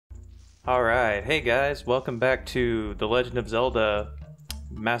Alright, hey guys, welcome back to The Legend of Zelda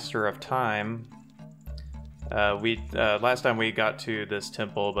Master of Time. Last time we got to this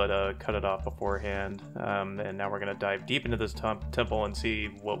temple, but cut it off beforehand. And now we're going to dive deep into this temple and see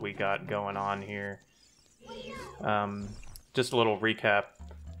what we got going on here. Just a little recap.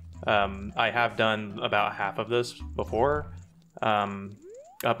 I have done about half of this before,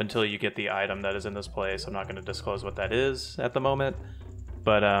 up until you get the item that is in this place. I'm not going to disclose what that is at the moment,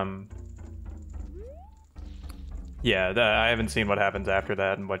 but yeah, I haven't seen what happens after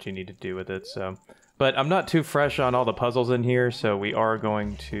that and what you need to do with it, so... But I'm not too fresh on all the puzzles in here, so we are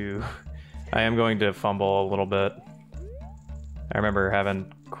going to... I am going to fumble a little bit. I remember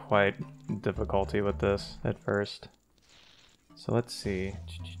having quite difficulty with this at first. So let's see.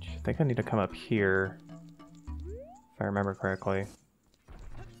 I think I need to come up here, if I remember correctly.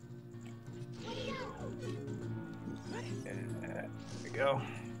 There we go.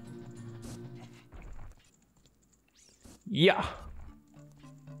 Yeah!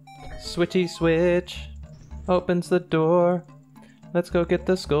 Switchy switch opens the door. Let's go get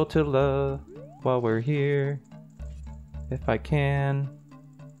the Skulltula while we're here, if I can.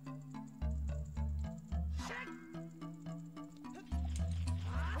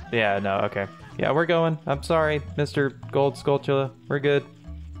 Yeah, no, okay. Yeah, we're going. I'm sorry, Mr. Gold Skulltula. We're good.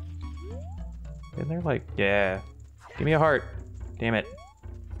 And they're like, yeah. Give me a heart. Damn it.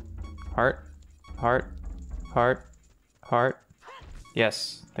 Heart. Heart. Heart. Heart.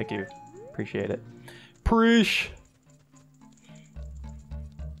 Yes, thank you. Appreciate it. Preach!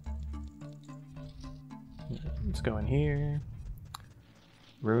 Let's go in here.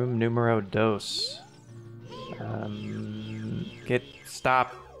 Room numero dos.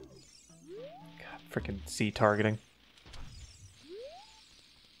 Stop. God, freaking C targeting.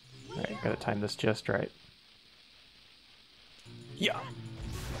 Alright, gotta time this just right. Yeah.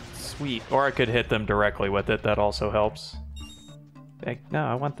 Sweet. Or I could hit them directly with it, that also helps. No,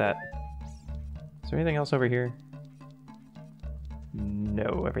 I want that. Is there anything else over here?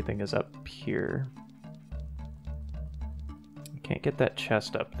 No, everything is up here. I can't get that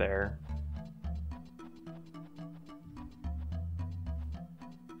chest up there.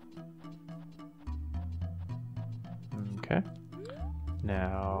 Okay.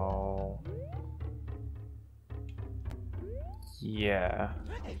 Now... yeah.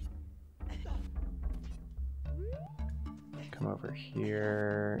 Come over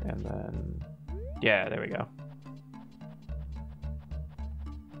here, and then... yeah, there we go.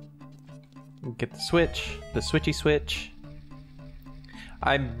 Get the switch. The switchy switch.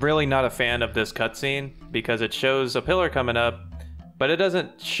 I'm really not a fan of this cutscene, because it shows a pillar coming up, but it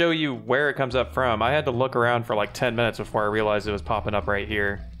doesn't show you where it comes up from. I had to look around for like 10 minutes before I realized it was popping up right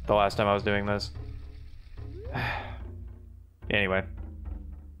here, the last time I was doing this. Anyway.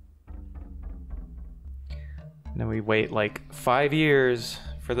 And then we wait like 5 years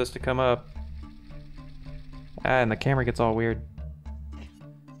for this to come up. And the camera gets all weird.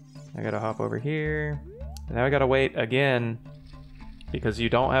 I gotta hop over here. And now I gotta wait again, because you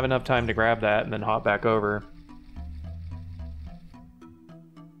don't have enough time to grab that and then hop back over.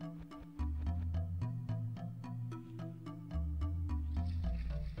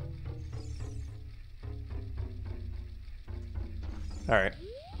 Alright.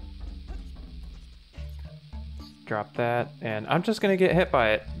 Drop that, and I'm just gonna get hit by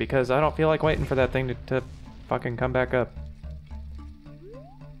it because I don't feel like waiting for that thing to fucking come back up.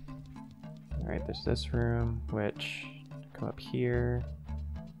 Alright, there's this room, which come up here.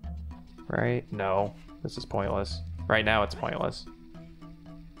 Right? No, this is pointless. Right now it's pointless.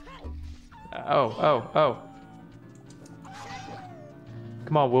 Oh.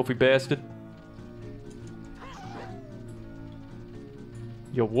 Come on, wolfy bastard.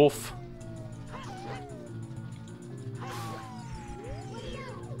 You wolf.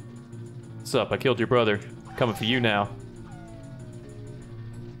 What's up? I killed your brother. Coming for you now.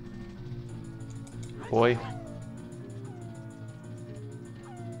 Boy.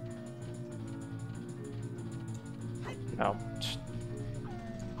 No.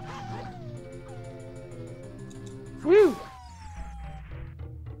 Woo!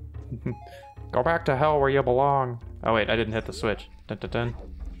 Go back to hell where you belong. Oh wait, I didn't hit the switch. Dun dun dun.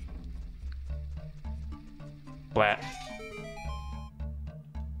 Blat.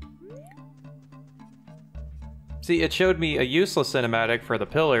 See, it showed me a useless cinematic for the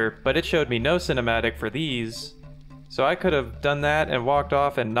pillar, but it showed me no cinematic for these. So I could have done that and walked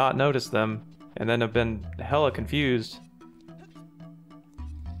off and not noticed them, and then have been hella confused.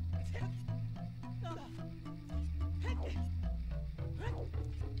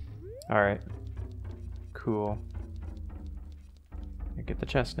 Alright. Cool. I get the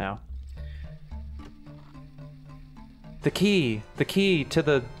chest now. The key! The key to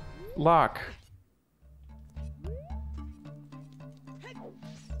the lock.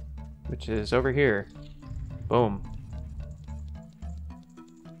 Which is over here. Boom.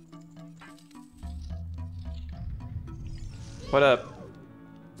 What up?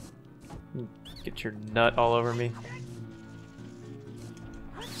 Get your nut all over me.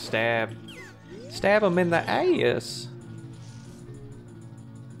 Stab. Stab him in the ass.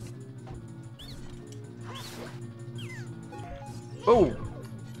 Oh!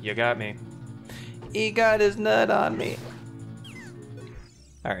 You got me. He got his nut on me.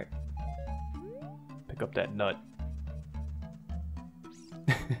 Alright. Pick up that nut.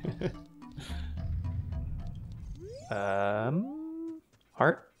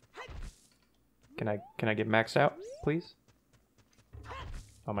 Heart? Can I get maxed out, please?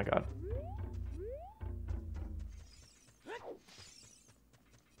 Oh my god.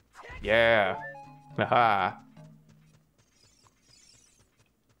 Yeah. Haha.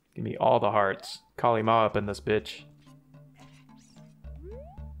 Give me all the hearts. Call him up in this bitch.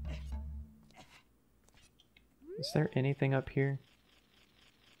 Is there anything up here?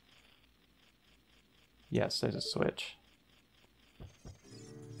 Yes, there's a switch.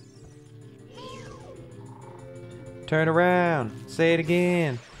 Turn around. Say it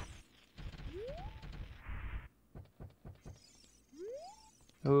again.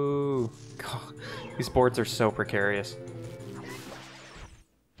 Ooh. God, these boards are so precarious.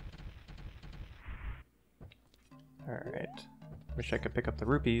 Alright. Wish I could pick up the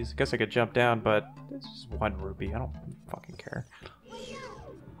rupees. Guess I could jump down, but this is 1 rupee. I don't fucking care.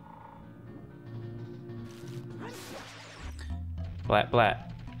 Blat, blat.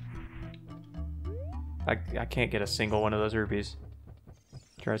 I can't get a single one of those rupees.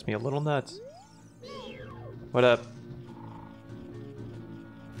 Drives me a little nuts. What up?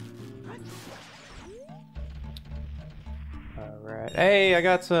 Alright. Hey, I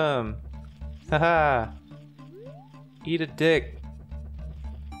got some! Haha! Eat a dick.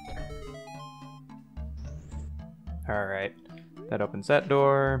 Alright. That opens that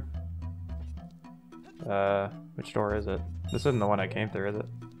door. Which door is it? This isn't the one I came through, is it?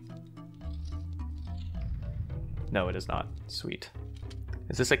 No, it is not. Sweet.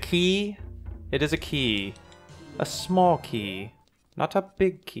 Is this a key? It is a key. A small key. Not a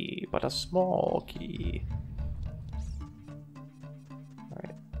big key, but a small key.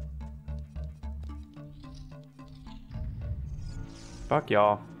 Alright. Fuck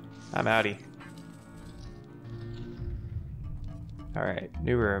y'all. I'm outie. Alright,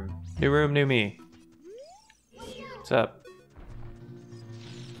 new room. New room, new me. What's up?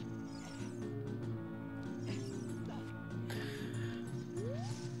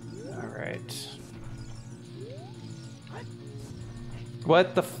 Alright.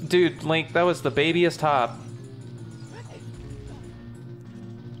 What the dude, Link, that was the babyest hop.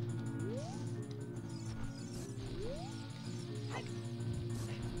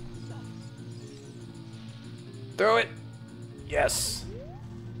 Throw it! Yes!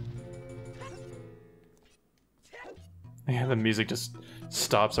 Yeah, the music just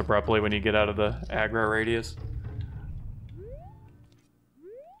stops abruptly when you get out of the aggro radius.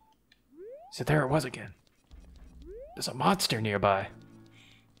 So there it was again. There's a monster nearby.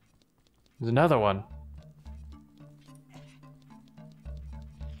 There's another one.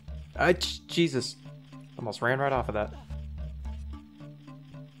 Jesus. Almost ran right off of that.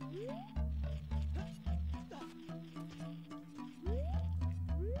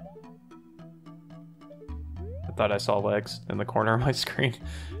 I thought I saw legs in the corner of my screen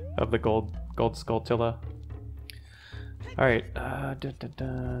of the gold skulltilla. Alright, dun, dun,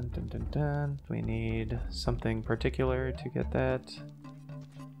 dun, dun, dun, dun. We need something particular to get that.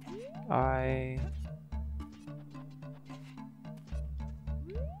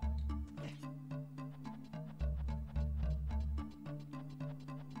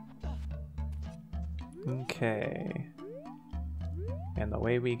 Okay. And the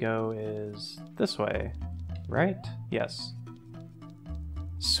way we go is this way, right? Yes.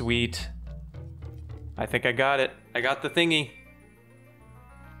 Sweet. I think I got it. I got the thingy.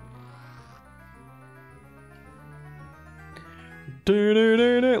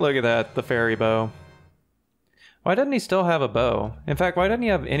 Look at that, the fairy bow. Why doesn't he still have a bow? In fact, why doesn't he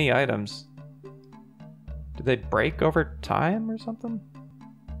have any items? Did they break over time or something?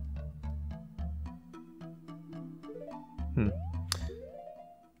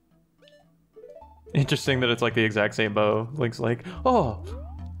 Interesting that it's like the exact same bow. Link's like, oh,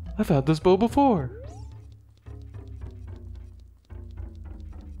 I've had this bow before.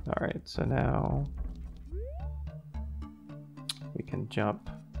 Alright, so now we can jump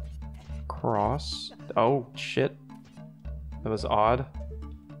across. Oh, shit. That was odd.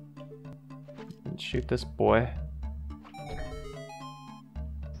 And shoot this boy.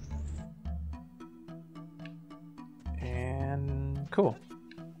 And cool.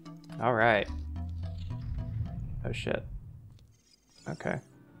 All right. Oh shit. Okay.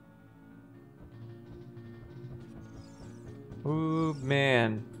 Ooh,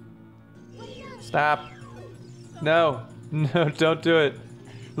 man. Stop. No. No, don't do it.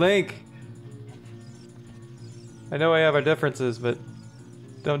 Link! I know we have our differences, but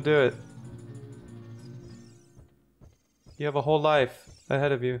don't do it. You have a whole life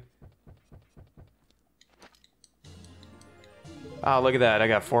ahead of you. Oh, look at that. I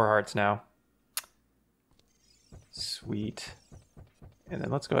got 4 hearts now. Sweet. And then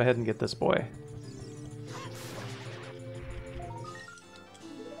let's go ahead and get this boy.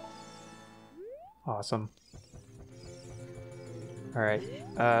 Awesome. Alright.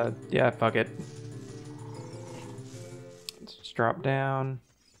 Yeah, fuck it. Let's just drop down.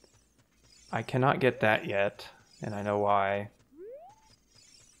 I cannot get that yet, and I know why.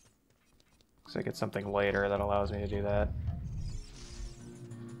 Because I get something later that allows me to do that.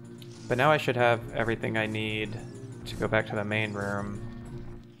 But now I should have everything I need to go back to the main room.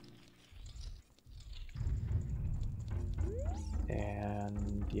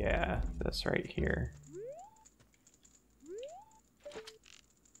 And yeah, this right here.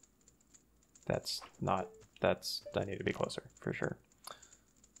 That's not, I need to be closer, for sure.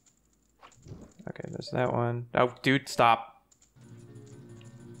 Okay, there's that one. Oh, dude, stop.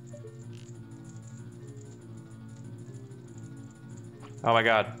 Oh my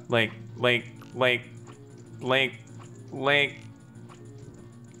god, Link.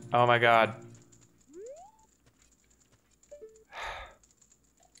 Oh my god.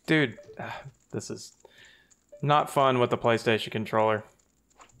 Dude, this is not fun with the PlayStation controller.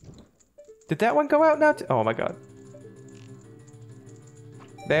 Did that one go out now? Oh my god.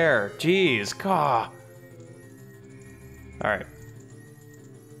 There, jeez, God. Alright.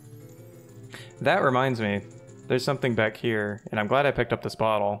 That reminds me, there's something back here, and I'm glad I picked up this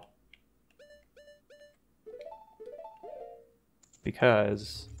bottle.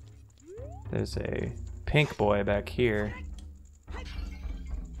 Because there's a pink boy back here.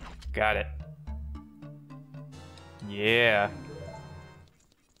 Got it. Yeah.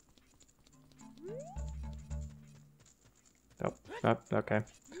 Oh, okay.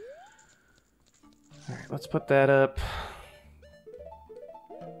 Alright, let's put that up.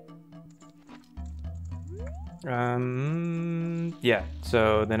 Yeah,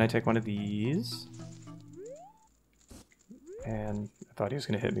 so then I take one of these. And I thought he was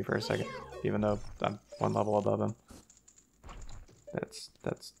gonna hit me for a second, even though I'm 1 level above him.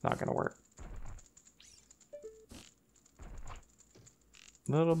 That's not gonna work.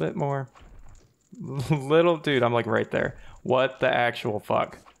 A little bit more. Little dude, I'm like right there. What the actual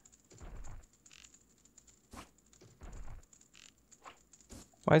fuck?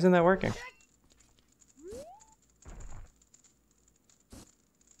 Why isn't that working?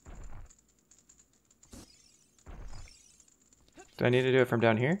 Do I need to do it from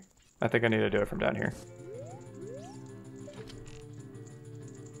down here? I think I need to do it from down here.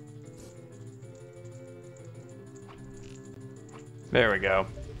 There we go.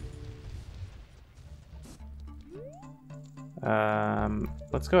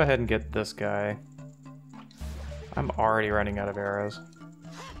 Let's go ahead and get this guy. I'm already running out of arrows.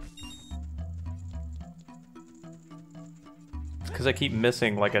 It's because I keep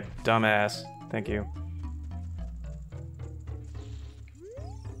missing like a dumbass. Thank you.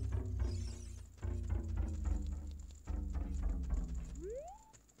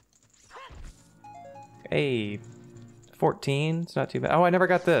 Hey, 14, it's not too bad. Oh, I never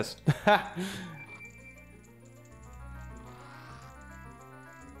got this.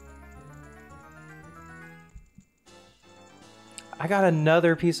 I got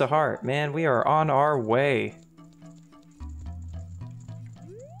another piece of heart. Man, we are on our way.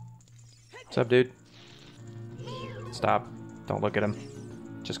 What's up, dude? Stop. Don't look at him.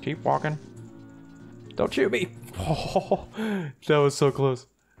 Just keep walking. Don't shoot me. Oh, that was so close.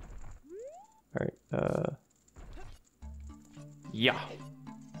 Alright, yeah.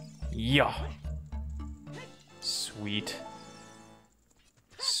 Yeah. Sweet.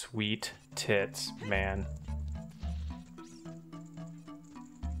 Sweet tits, man.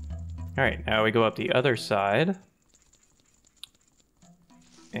 Alright, now we go up the other side.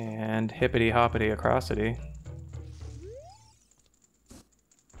 And hippity hoppity acrossity.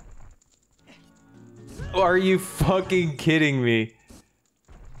 Are you fucking kidding me?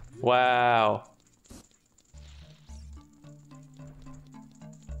 Wow.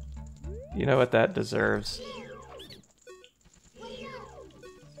 You know what that deserves?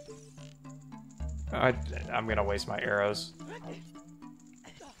 I'm gonna waste my arrows.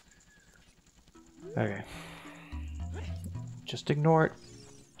 Okay. Just ignore it.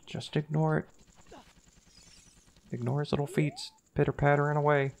 Just ignore it. Ignore his little feet pitter-pattering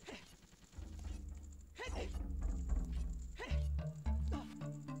away.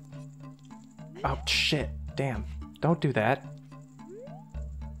 Oh, shit. Damn. Don't do that.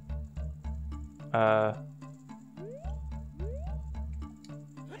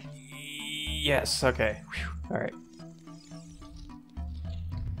 Yes, okay. Alright.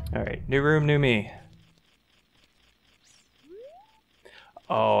 Alright, new room, new me.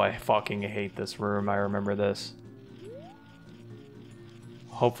 Oh, I fucking hate this room. I remember this.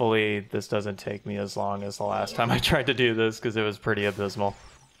 Hopefully this doesn't take me as long as the last time I tried to do this, because it was pretty abysmal.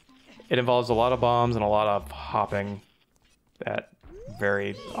 It involves a lot of bombs and a lot of hopping at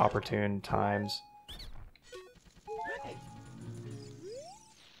very opportune times.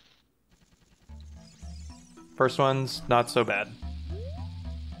 First one's not so bad.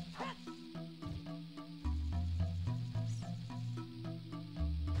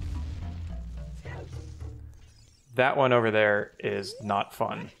 That one over there is not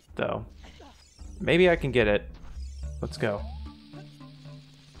fun, though. Maybe I can get it. Let's go.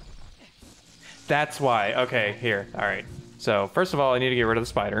 That's why. Okay, here. All right. So, first of all, I need to get rid of the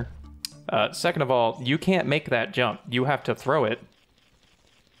spider. Second of all, you can't make that jump. You have to throw it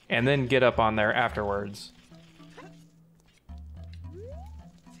and then get up on there afterwards.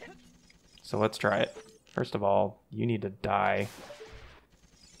 So let's try it. First of all, you need to die.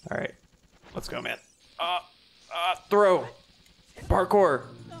 All right. Let's go, man. Throw. Parkour.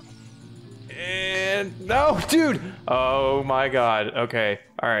 And no, dude. Oh my god. Okay.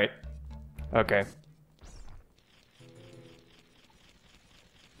 All right. Okay.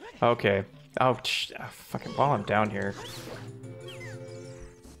 Okay. Oh, fucking while I'm down here.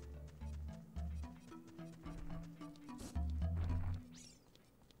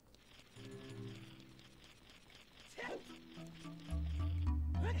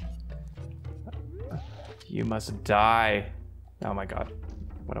 You must die. Oh my god.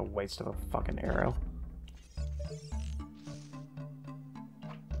 What a waste of a fucking arrow.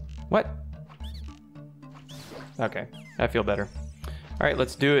 What? Okay, I feel better. Alright,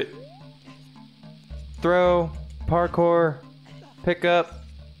 let's do it. Throw, parkour, pick up,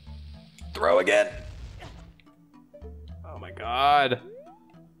 throw again. Oh my god.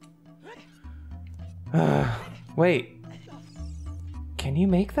 Wait. Can you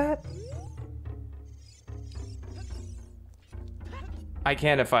make that? I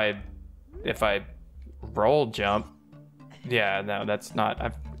can if I roll jump. Yeah, no, that's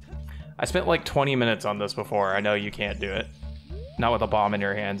not. I spent like 20 minutes on this before. I know you can't do it. Not with a bomb in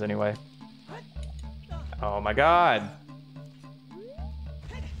your hands, anyway. Oh my god.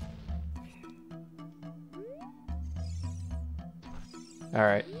 All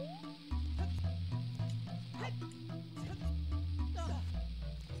right.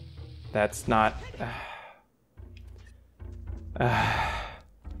 That's not.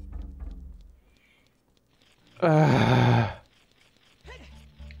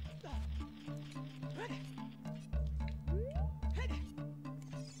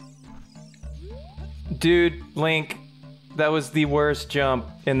 Dude, Link, that was the worst jump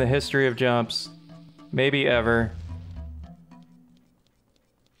in the history of jumps. Maybe ever.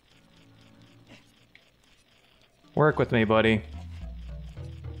 Work with me, buddy.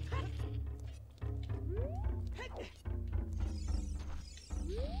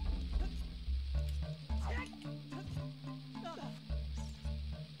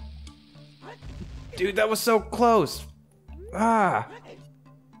 Dude, that was so close. Ah.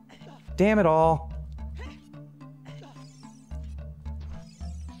 Damn it all.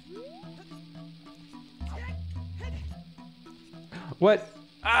 What?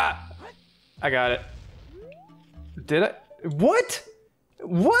 Ah! I got it. Did I? What?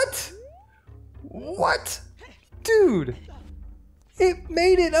 What? What? Dude! It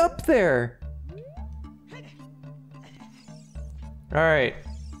made it up there! Alright.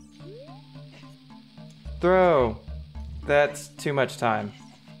 Throw. That's too much time.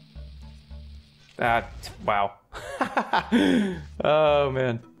 Wow. Oh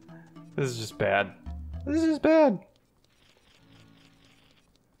man. This is just bad. This is just bad.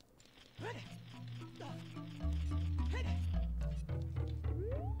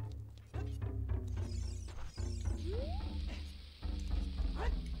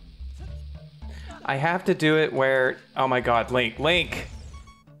 I have to do it where... Oh my god, Link!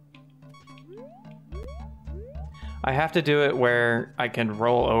 I have to do it where I can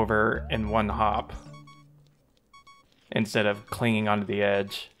roll over in one hop. Instead of clinging onto the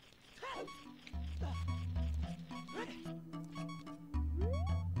edge.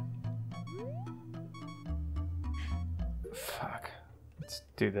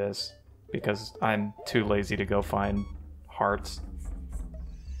 do this because I'm too lazy to go find hearts.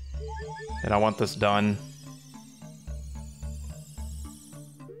 And I want this done.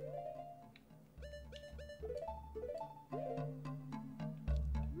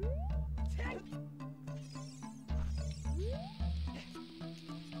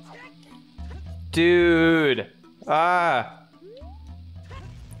 Dude! Ah!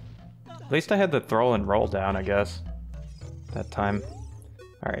 At least I had the throw and roll down, I guess. That time.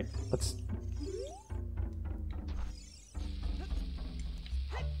 Alright, let's...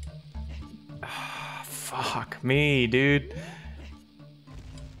 Ah, fuck me, dude.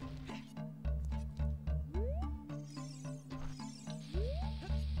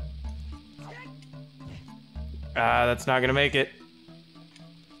 Ah, that's not gonna make it.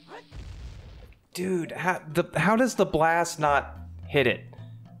 Dude, how does the blast not hit it?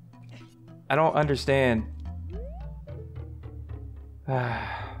 I don't understand.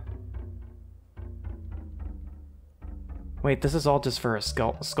 Wait, this is all just for a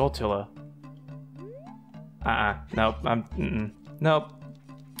Skulltula. Nope, nope.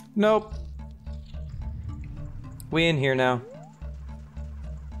 Nope. We in here now.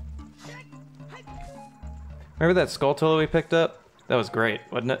 Remember that Skulltula we picked up? That was great,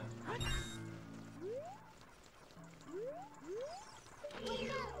 wasn't it?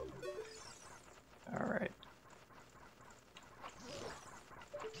 Alright.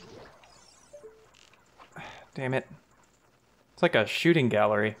 Damn it. It's like a shooting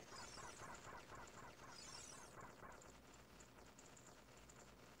gallery.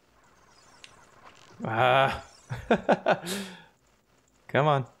 Ah. Come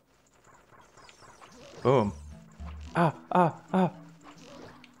on. Boom. Ah.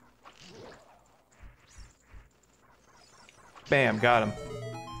 Bam, got him.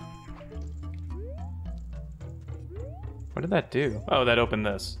 What did that do? Oh, that opened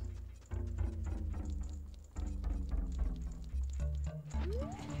this.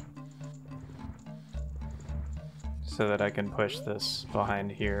 So that I can push this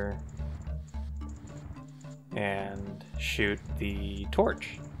behind here and shoot the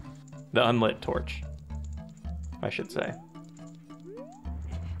torch. The unlit torch, I should say.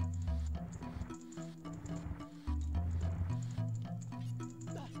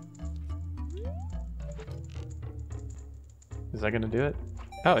 Is that gonna do it?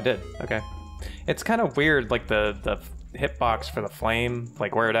 Oh, it did. Okay. It's kind of weird, like the hitbox for the flame,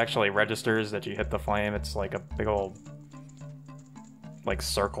 like where it actually registers that you hit the flame. It's like a big old like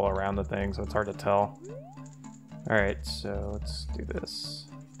circle around the thing, so it's hard to tell. All right, so let's do this.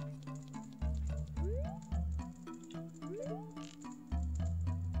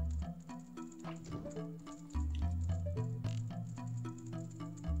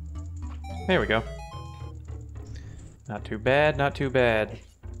 There we go. Not too bad, not too bad.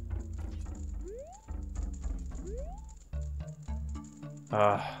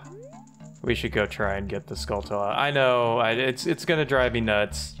 We should go try and get the Skulltula. I know, it's gonna drive me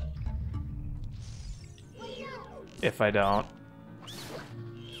nuts if I don't.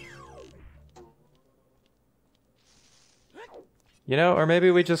 You know, or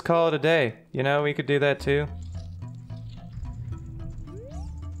maybe we just call it a day. You know, we could do that too.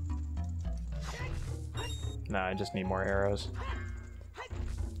 Nah, I just need more arrows.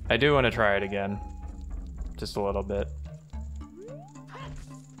 I do want to try it again. Just a little bit.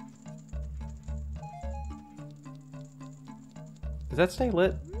 Does that stay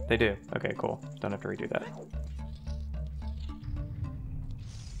lit? They do. Okay, cool. Don't have to redo that.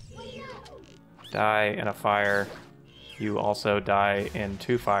 Die in a fire. You also die in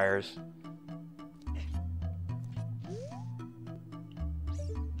 2 fires.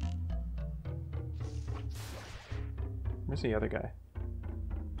 Where's the other guy?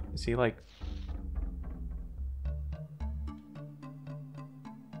 Is he like...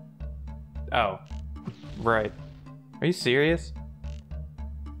 Oh. Right. Are you serious?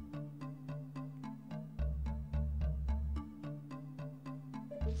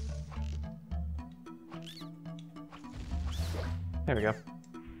 There we go.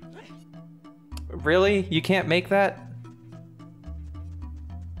 Really? You can't make that?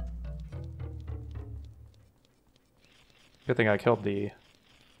 Good thing I killed the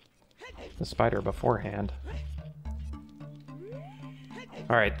spider beforehand.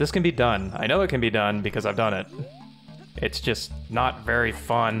 Alright, this can be done. I know it can be done because I've done it. It's just not very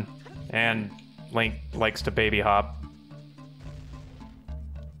fun, and Link likes to baby hop.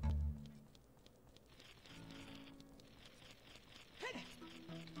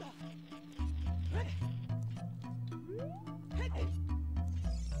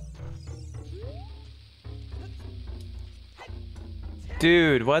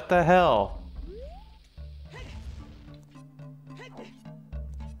 Dude, what the hell?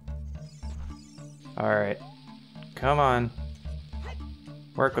 Alright. Come on.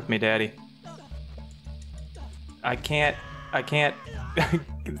 Work with me, Daddy. I can't...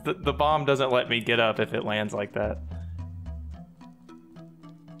 the bomb doesn't let me get up if it lands like that.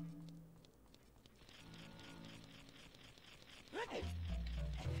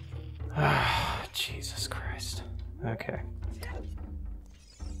 Jesus Christ. Okay.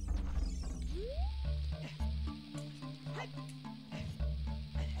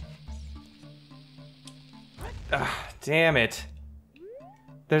 Damn it.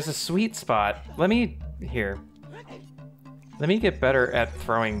 There's a sweet spot. Let me get better at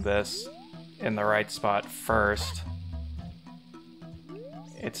throwing this in the right spot first.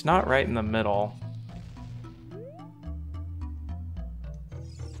 It's not right in the middle.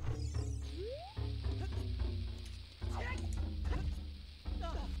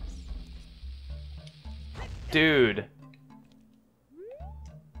 Dude.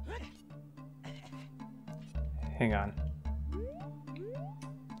 Hang on.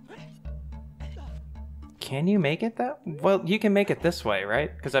 Can you make it that? Well, you can make it this way,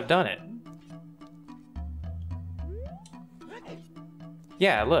 right? Because I've done it.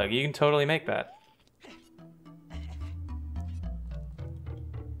 Yeah, look, you can totally make that.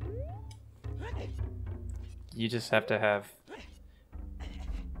 You just have to have...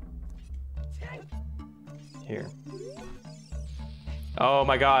 Here. Oh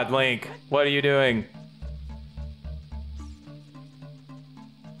my god, Link, what are you doing?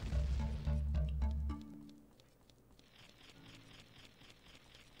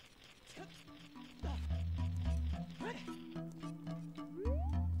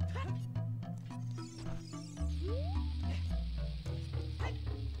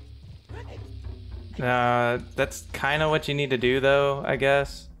 That's kind of what you need to do, though, I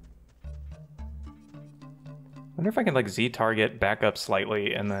guess. Wonder if I can, like, Z-target back up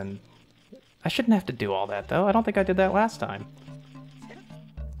slightly, and then... I shouldn't have to do all that, though. I don't think I did that last time.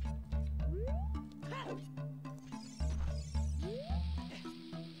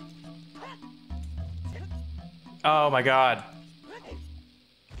 Oh my god.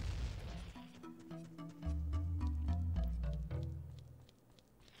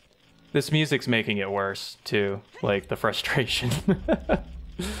 This music's making it worse, too. Like, the frustration.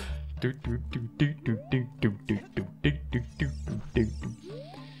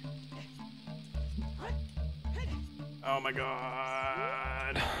 Oh my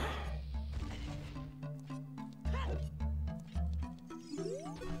god.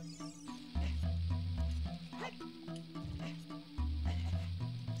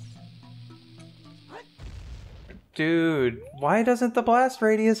 Dude, why doesn't the blast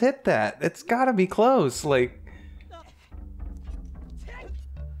radius hit that? It's gotta be close, like...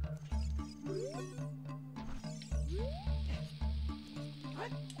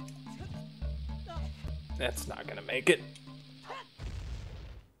 That's not gonna make it.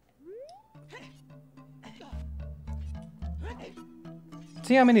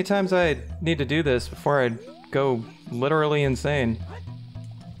 See how many times I need to do this before I go literally insane.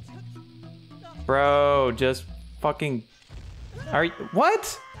 Bro, just fucking... Are you...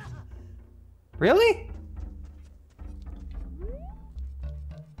 What? Really?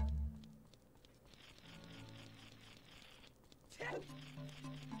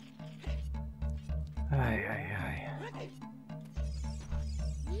 Ay, ay, ay.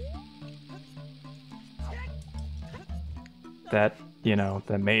 That, you know,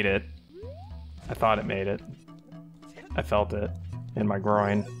 that made it. I thought it made it. I felt it in my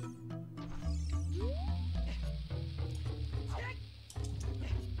groin.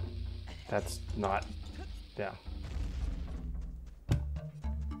 That's not... Yeah.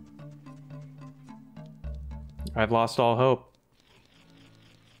 I've lost all hope.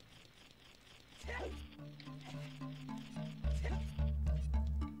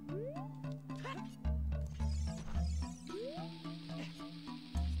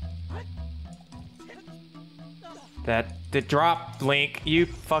 That dropped, Link, you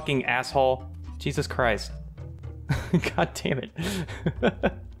fucking asshole. Jesus Christ. God damn it.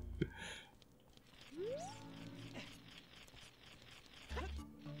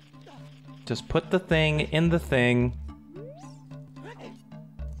 Just put the thing in the thing.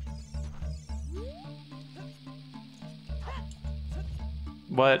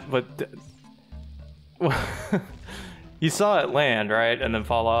 What? You saw it land, right? And then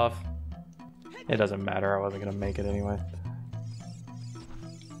fall off? It doesn't matter, I wasn't gonna make it anyway.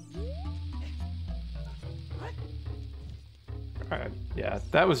 Alright, yeah,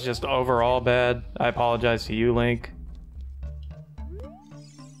 that was just overall bad. I apologize to you, Link.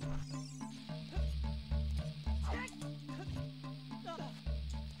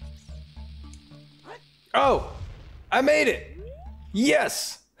 Oh! I made it!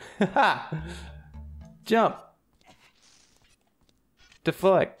 Yes! Jump!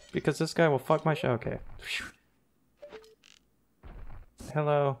 Deflect, because this guy will fuck my show. Okay.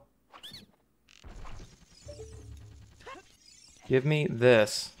 Hello. Give me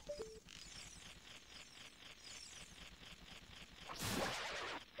this.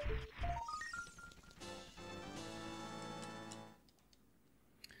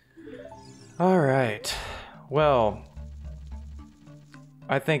 All right. Well,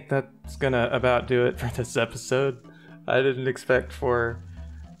 I think that's gonna about do it for this episode. I didn't expect for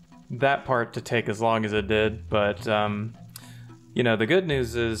that part to take as long as it did, but you know, the good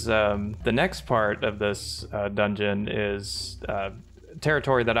news is the next part of this dungeon is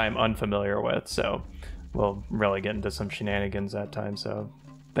territory that I'm unfamiliar with, so we'll really get into some shenanigans that time. So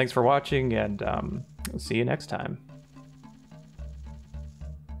thanks for watching, and see you next time.